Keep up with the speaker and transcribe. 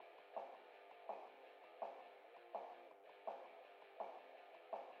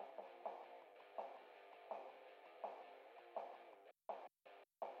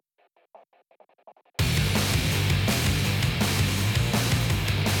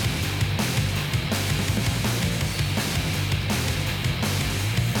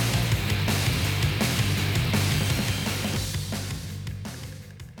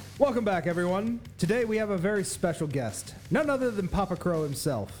Welcome back, everyone. Today we have a very special guest, none other than Papa Crow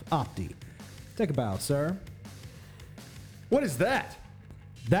himself, Opti. Take a bow, sir. What is that?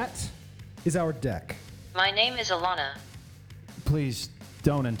 That is our deck. My name is Alana. Please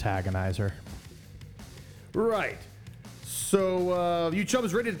don't antagonize her. Right. So, you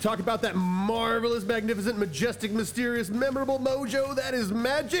chums ready to talk about that marvelous, magnificent, majestic, mysterious, memorable mojo that is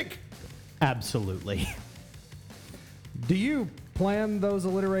magic? Absolutely. Do you plan those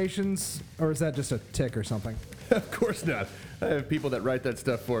alliterations, or is that just a tick or something? Of course not. I have people that write that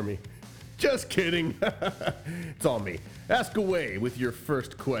stuff for me. Just kidding. It's all me. Ask away with your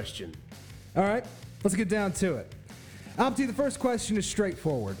first question. All right, let's get down to it. Opti, the first question is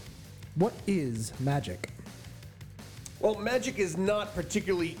straightforward. What is magic? Well, magic is not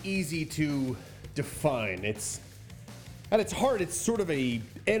particularly easy to define. It's at its heart, it's sort of a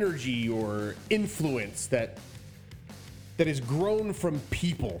energy or influence that is grown from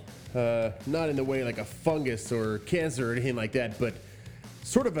people. Not in the way like a fungus or cancer or anything like that, but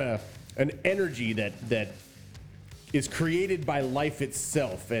sort of an energy that is created by life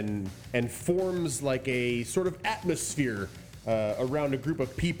itself and forms like a sort of atmosphere around a group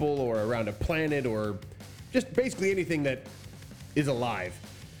of people or around a planet or just basically anything that is alive.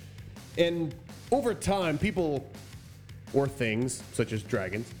 And over time, people or things, such as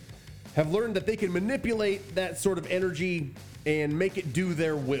dragons, have learned that they can manipulate that sort of energy and make it do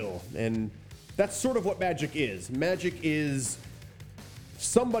their will. And that's sort of what magic is. Magic is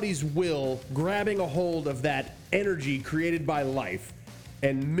somebody's will grabbing a hold of that energy created by life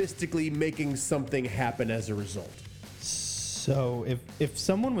and mystically making something happen as a result. So, if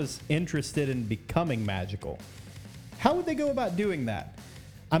someone was interested in becoming magical, how would they go about doing that?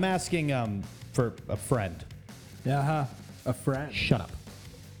 I'm asking for a friend. Uh-huh, a friend. Shut up.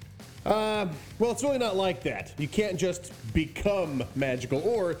 Well, it's really not like that. You can't just become magical,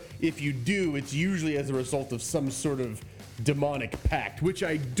 or if you do, it's usually as a result of some sort of demonic pact, which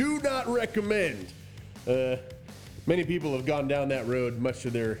I do not recommend. Many people have gone down that road, much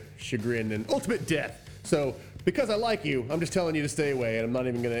to their chagrin and ultimate death. So, because I like you, I'm just telling you to stay away, and I'm not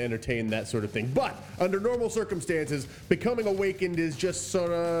even going to entertain that sort of thing. But under normal circumstances, becoming awakened is just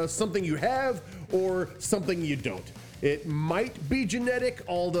sort of something you have or something you don't. It might be genetic,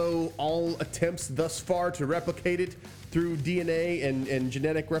 although all attempts thus far to replicate it through DNA and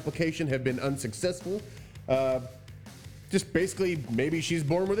genetic replication have been unsuccessful. Just basically, maybe she's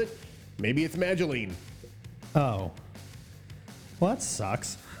born with it. Maybe it's Mageline. Oh. Well, that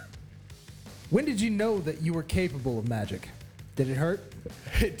sucks. When did you know that you were capable of magic? Did it hurt?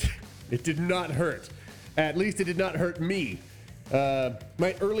 It did not hurt. At least it did not hurt me.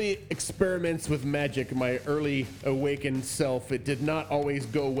 My early experiments with magic, my early awakened self, it did not always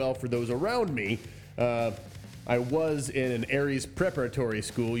go well for those around me. I was in an Ares preparatory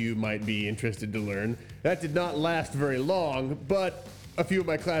school, you might be interested to learn. That did not last very long, but a few of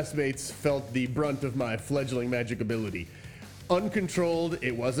my classmates felt the brunt of my fledgling magic ability. Uncontrolled,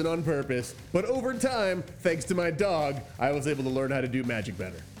 it wasn't on purpose, but over time, thanks to my dog, I was able to learn how to do magic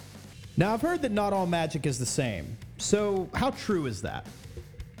better. Now, I've heard that not all magic is the same. So, how true is that?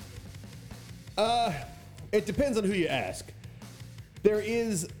 It depends on who you ask. There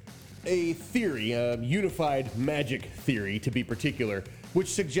is a theory, a unified magic theory to be particular, which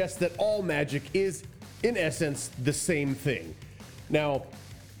suggests that all magic is, in essence, the same thing. Now,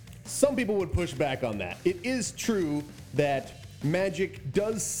 some people would push back on that. It is true that magic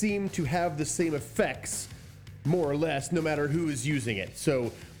does seem to have the same effects, more or less, no matter who is using it.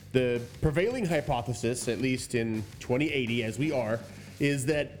 So the prevailing hypothesis, at least in 2080 as we are, is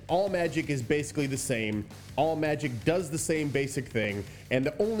that all magic is basically the same. All magic does the same basic thing, and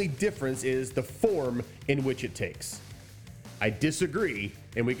the only difference is the form in which it takes. I disagree,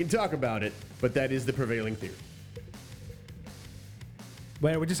 and we can talk about it, but that is the prevailing theory.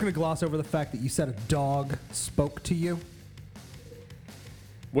 Wait, we're just going to gloss over the fact that you said a dog spoke to you?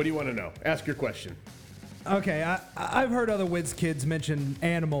 What do you want to know? Ask your question. Okay, I've heard other Wiz kids mention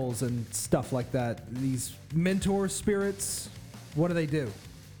animals and stuff like that. These mentor spirits, what do they do?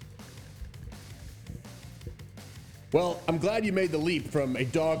 Well, I'm glad you made the leap from a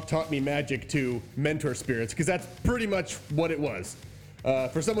dog taught me magic to mentor spirits, because that's pretty much what it was.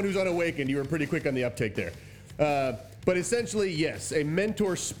 For someone who's unawakened, you were pretty quick on the uptake there. But essentially, yes, a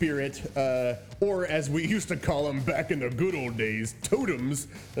mentor spirit, or as we used to call them back in the good old days, totems,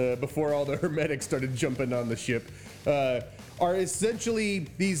 before all the hermetics started jumping on the ship, are essentially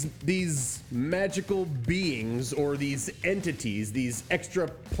these magical beings or these entities, these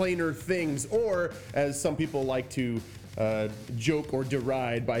extraplanar things, or as some people like to joke or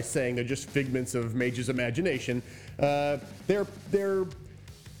deride by saying they're just figments of mage's imagination. They're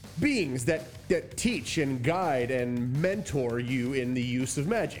beings that teach and guide and mentor you in the use of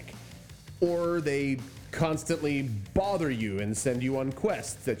magic. Or they constantly bother you and send you on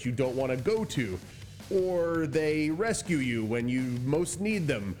quests that you don't want to go to. Or they rescue you when you most need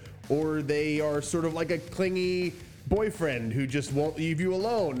them. Or they are sort of like a clingy boyfriend who just won't leave you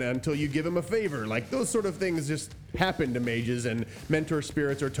alone until you give him a favor. Like, those sort of things just happen to mages, and mentor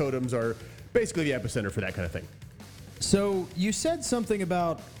spirits or totems are basically the epicenter for that kind of thing. So you said something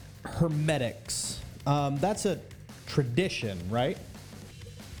about hermetics. That's a tradition, right?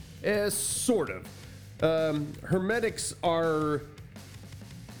 Sort of. Hermetics are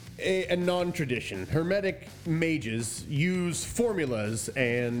a non-tradition. Hermetic mages use formulas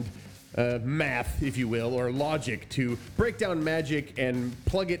and math, if you will, or logic to break down magic and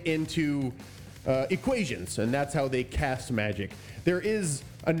plug it into equations, and that's how they cast magic. There is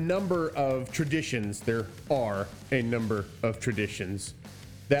a number of traditions. There are a number of traditions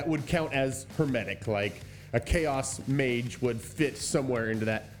that would count as hermetic, like a chaos mage would fit somewhere into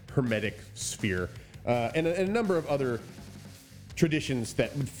that hermetic sphere, and a number of other traditions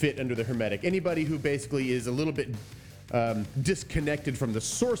that would fit under the hermetic. Anybody who basically is a little bit disconnected from the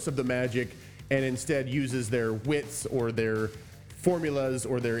source of the magic and instead uses their wits or their formulas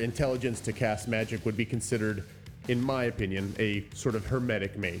or their intelligence to cast magic would be considered, in my opinion, a sort of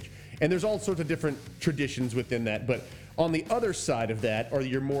hermetic mage. And there's all sorts of different traditions within that, but on the other side of that are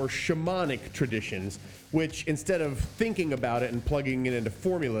your more shamanic traditions, which instead of thinking about it and plugging it into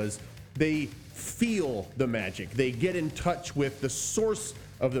formulas, they feel the magic. They get in touch with the source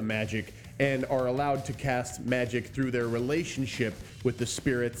of the magic and are allowed to cast magic through their relationship with the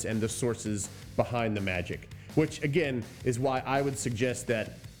spirits and the sources behind the magic, which again is why I would suggest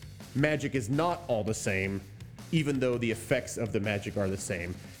that magic is not all the same, even though the effects of the magic are the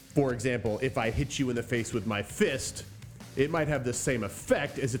same. For example, if I hit you in the face with my fist, it might have the same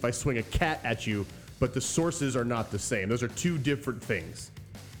effect as if I swing a cat at you, but the sources are not the same. Those are two different things.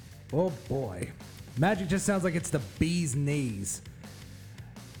 Oh boy. Magic just sounds like it's the bee's knees.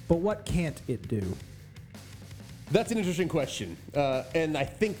 But what can't it do? That's an interesting question. And I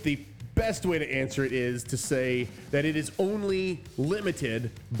think the best way to answer it is to say that it is only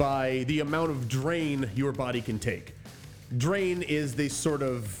limited by the amount of drain your body can take. Drain is the sort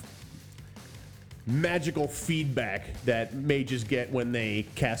of magical feedback that mages get when they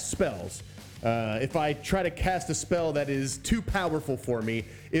cast spells. If I try to cast a spell that is too powerful for me,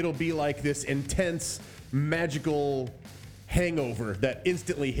 it'll be like this intense magical hangover that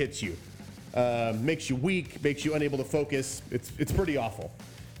instantly hits you. Makes you weak, makes you unable to focus. It's pretty awful.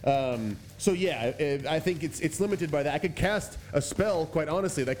 So yeah, I think it's limited by that. I could cast a spell, quite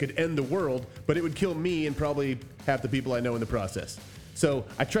honestly, that could end the world, but it would kill me and probably half the people I know in the process. So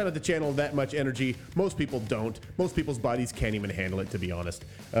I try not to channel that much energy. Most people don't. Most people's bodies can't even handle it, to be honest.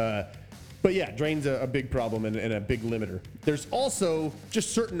 But yeah, drain's a big problem and a big limiter. There's also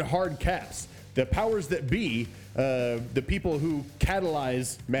just certain hard caps. The powers that be, the people who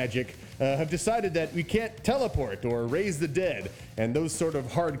catalyze magic, have decided that we can't teleport or raise the dead. And those sort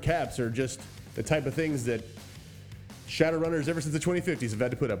of hard caps are just the type of things that Shadowrunners ever since the 2050s have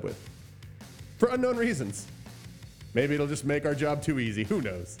had to put up with. For unknown reasons. Maybe it'll just make our job too easy. Who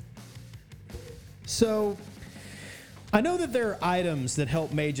knows? So, I know that there are items that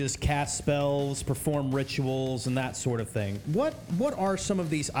help mages cast spells, perform rituals, and that sort of thing. What are some of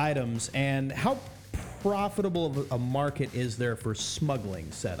these items, and how profitable of a market is there for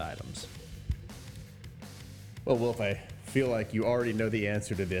smuggling said items? Well, Wolf, I feel like you already know the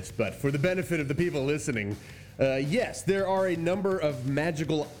answer to this, but for the benefit of the people listening, yes, there are a number of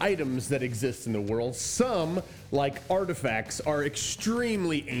magical items that exist in the world. Some, like artifacts, are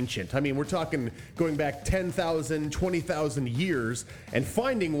extremely ancient. I mean, we're talking going back 10,000, 20,000 years, and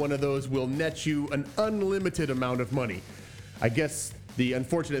finding one of those will net you an unlimited amount of money. I guess the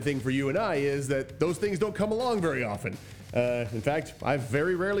unfortunate thing for you and I is that those things don't come along very often. In fact, I've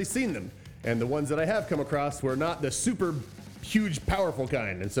very rarely seen them, and the ones that I have come across were not the super huge, powerful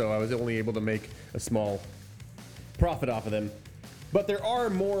kind, and so I was only able to make a small profit off of them. But there are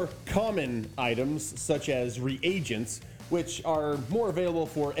more common items, such as reagents, which are more available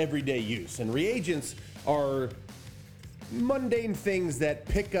for everyday use. And reagents are mundane things that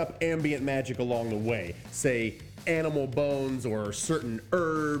pick up ambient magic along the way. Say, animal bones, or certain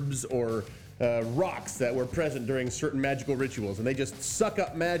herbs, or rocks that were present during certain magical rituals. And they just suck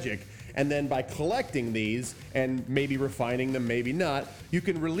up magic. And then by collecting these, and maybe refining them, maybe not, you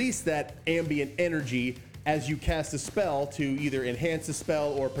can release that ambient energy as you cast a spell to either enhance a spell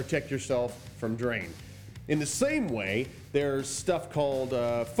or protect yourself from drain. In the same way, there's stuff called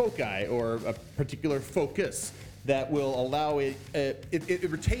foci, or a particular focus, that will allow it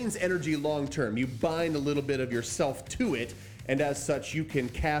retains energy long term. You bind a little bit of yourself to it, and as such, you can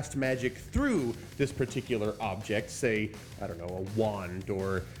cast magic through this particular object, say, I don't know, a wand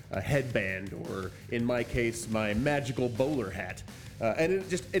or a headband, or in my case, my magical bowler hat. And it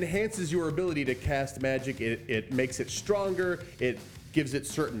just enhances your ability to cast magic. It makes it stronger. It gives it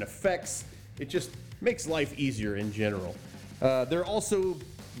certain effects. It just makes life easier in general. There are also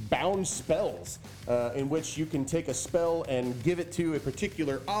bound spells in which you can take a spell and give it to a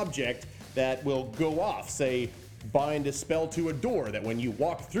particular object that will go off. Say, bind a spell to a door that when you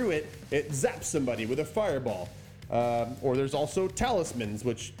walk through it, it zaps somebody with a fireball. Or there's also talismans,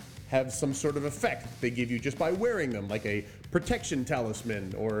 which have some sort of effect they give you just by wearing them, like a protection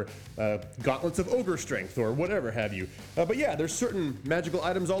talisman or gauntlets of ogre strength or whatever have you. But yeah, there's certain magical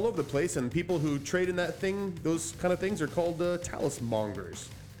items all over the place, and people who trade in that thing, those kind of things, are called talismongers,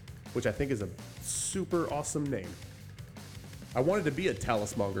 which I think is a super awesome name. I wanted to be a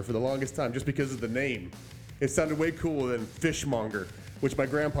talismonger for the longest time just because of the name. It sounded way cooler than fishmonger, which my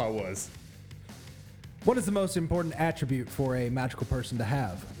grandpa was. What is the most important attribute for a magical person to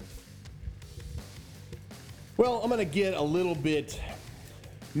have? Well, I'm going to get a little bit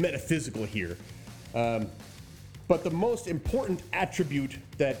metaphysical here. But the most important attribute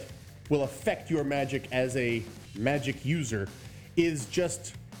that will affect your magic as a magic user is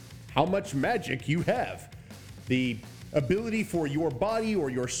just how much magic you have. The ability for your body or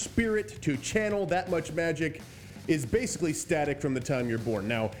your spirit to channel that much magic is basically static from the time you're born.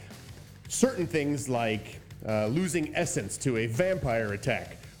 Now, certain things like losing essence to a vampire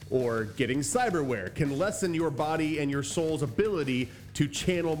attack or getting cyberware can lessen your body and your soul's ability to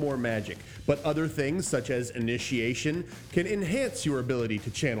channel more magic. But other things, such as initiation, can enhance your ability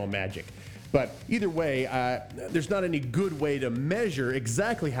to channel magic. But either way, there's not any good way to measure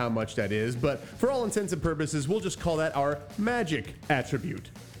exactly how much that is, but for all intents and purposes, we'll just call that our magic attribute.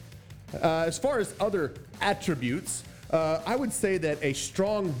 As far as other attributes, I would say that a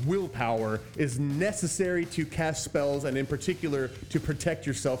strong willpower is necessary to cast spells, and in particular to protect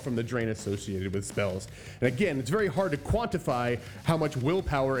yourself from the drain associated with spells. And again, it's very hard to quantify how much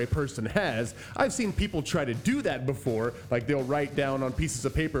willpower a person has. I've seen people try to do that before, like they'll write down on pieces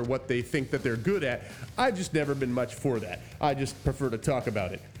of paper what they think that they're good at. I've just never been much for that. I just prefer to talk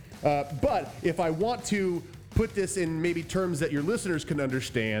about it. But if I want to put this in maybe terms that your listeners can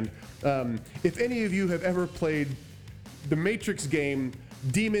understand, if any of you have ever played the Matrix game,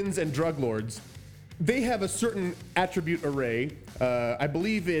 Demons and Drug Lords, they have a certain attribute array. I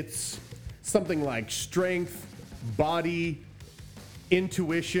believe it's something like strength, body,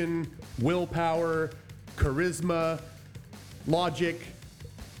 intuition, willpower, charisma, logic,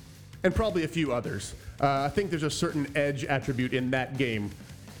 and probably a few others. I think there's a certain edge attribute in that game.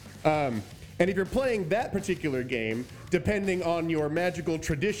 And if you're playing that particular game, depending on your magical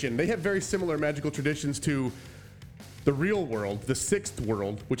tradition, they have very similar magical traditions to the real world, the sixth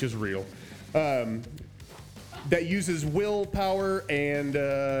world, which is real, that uses willpower and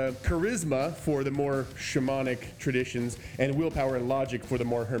charisma for the more shamanic traditions, and willpower and logic for the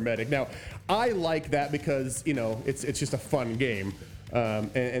more hermetic. Now, I like that because, you know, it's just a fun game,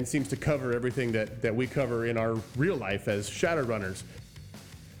 and seems to cover everything that we cover in our real life as Shadowrunners.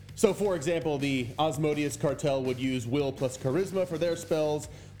 So, for example, the Asmodeus Cartel would use will plus charisma for their spells,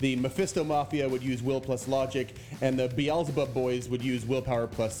 the Mephisto Mafia would use will plus logic, and the Beelzebub Boys would use willpower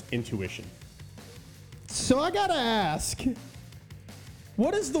plus intuition. So I gotta ask,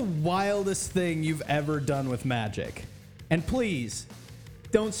 what is the wildest thing you've ever done with magic? And please,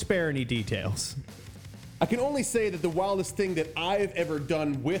 don't spare any details. I can only say that the wildest thing that I've ever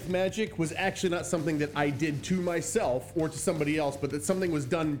done with magic was actually not something that I did to myself or to somebody else, but that something was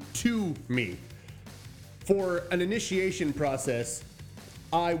done to me. For an initiation process,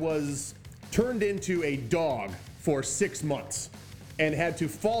 I was turned into a dog for 6 months and had to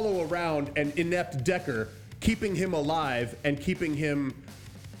follow around an inept Decker, keeping him alive and keeping him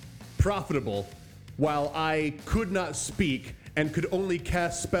profitable while I could not speak and could only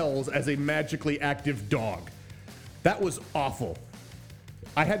cast spells as a magically active dog. That was awful.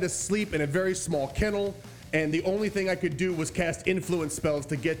 I had to sleep in a very small kennel, and the only thing I could do was cast influence spells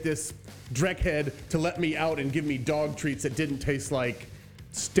to get this Dreckhead to let me out and give me dog treats that didn't taste like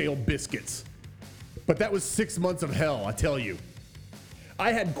stale biscuits. But that was 6 months of hell, I tell you.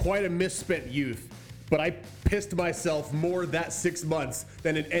 I had quite a misspent youth, but I pissed myself more that 6 months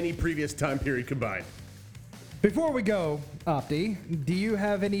than in any previous time period combined. Before we go, Opti, do you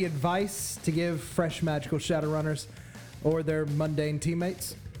have any advice to give fresh magical Shadowrunners or their mundane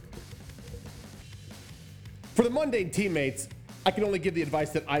teammates? For the mundane teammates, I can only give the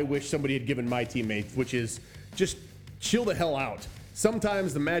advice that I wish somebody had given my teammates, which is just chill the hell out.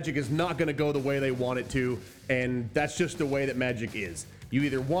 Sometimes the Magic is not going to go the way they want it to, and that's just the way that Magic is. You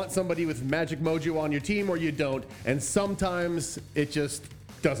either want somebody with Magic Mojo on your team or you don't, and sometimes it just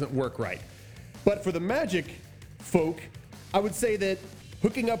doesn't work right. But for the Magic folk, I would say that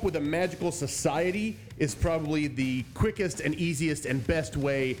hooking up with a magical society is probably the quickest and easiest and best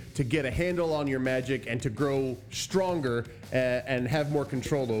way to get a handle on your magic and to grow stronger and have more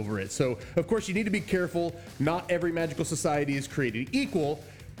control over it. So, of course, you need to be careful. Not every magical society is created equal.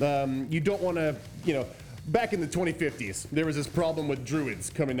 You don't want to, back in the 2050s, there was this problem with druids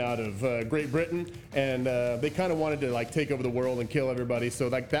coming out of Great Britain, and they kind of wanted to take over the world and kill everybody. So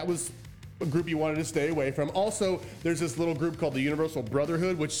that was a group you wanted to stay away from. Also, there's this little group called the Universal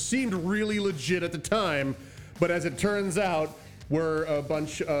Brotherhood, which seemed really legit at the time, but as it turns out, were a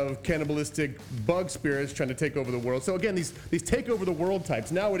bunch of cannibalistic bug spirits trying to take over the world. So again, these take over the world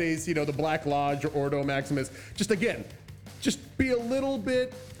types. Nowadays, the Black Lodge or Ordo Maximus, just be a little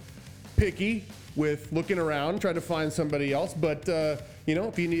bit picky with looking around, trying to find somebody else. But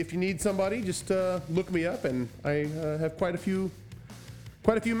if you need somebody, just look me up, and I have quite a few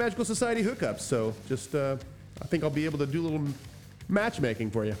Magical Society hookups, so just I think I'll be able to do a little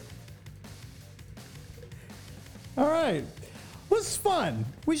matchmaking for you. All right. Well, this is fun.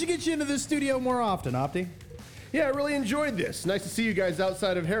 We should get you into the studio more often, Opti. Yeah, I really enjoyed this. Nice to see you guys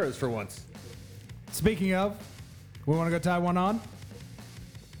outside of Harrah's for once. Speaking of, we want to go tie one on?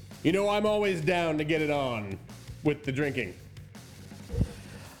 I'm always down to get it on with the drinking.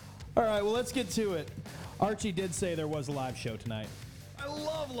 All right, well, let's get to it. Archie did say there was a live show tonight. I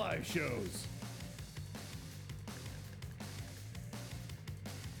love live shows.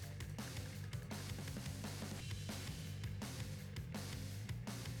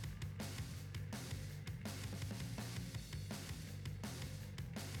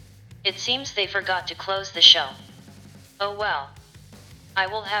 It seems they forgot to close the show. Oh well. I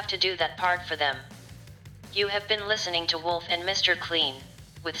will have to do that part for them. You have been listening to Wolf and Mr. Clean,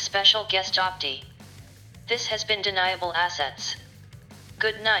 with special guest Opti. This has been Deniable Assets.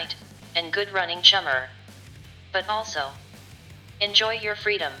 Good night, and good running, chummer. But also, enjoy your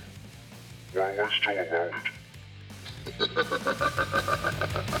freedom. While I still allowed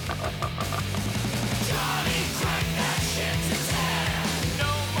it.